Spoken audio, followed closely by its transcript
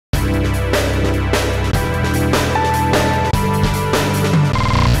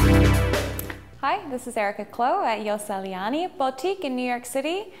Hi, this is Erika at Yoseliani Boutique in New York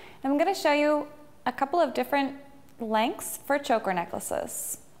City. I'm going to show you a couple of different lengths for choker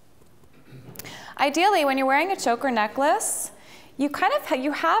necklaces. Ideally, when you're wearing a choker necklace, you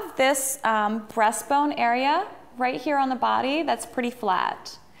have this breastbone area right here on the body that's pretty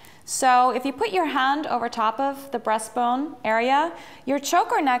flat. So if you put your hand over top of the breastbone area, your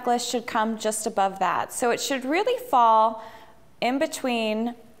choker necklace should come just above that. So it should really fall in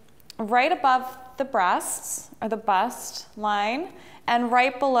between, right above the breasts, or the bust line, and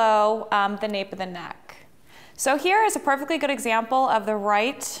right below the nape of the neck. So here is a perfectly good example of the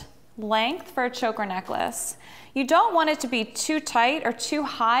right length for a choker necklace. You don't want it to be too tight or too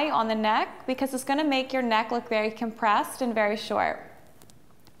high on the neck because it's going to make your neck look very compressed and very short.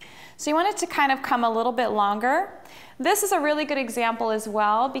 So you want it to kind of come a little bit longer. This is a really good example as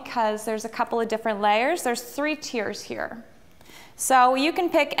well because there's a couple of different layers. There's 3 tiers here. So you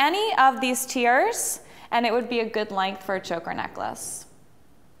can pick any of these tiers and it would be a good length for a choker necklace.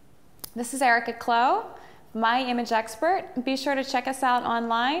 This is Erika, my image expert. Be sure to check us out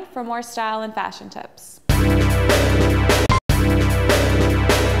online for more style and fashion tips.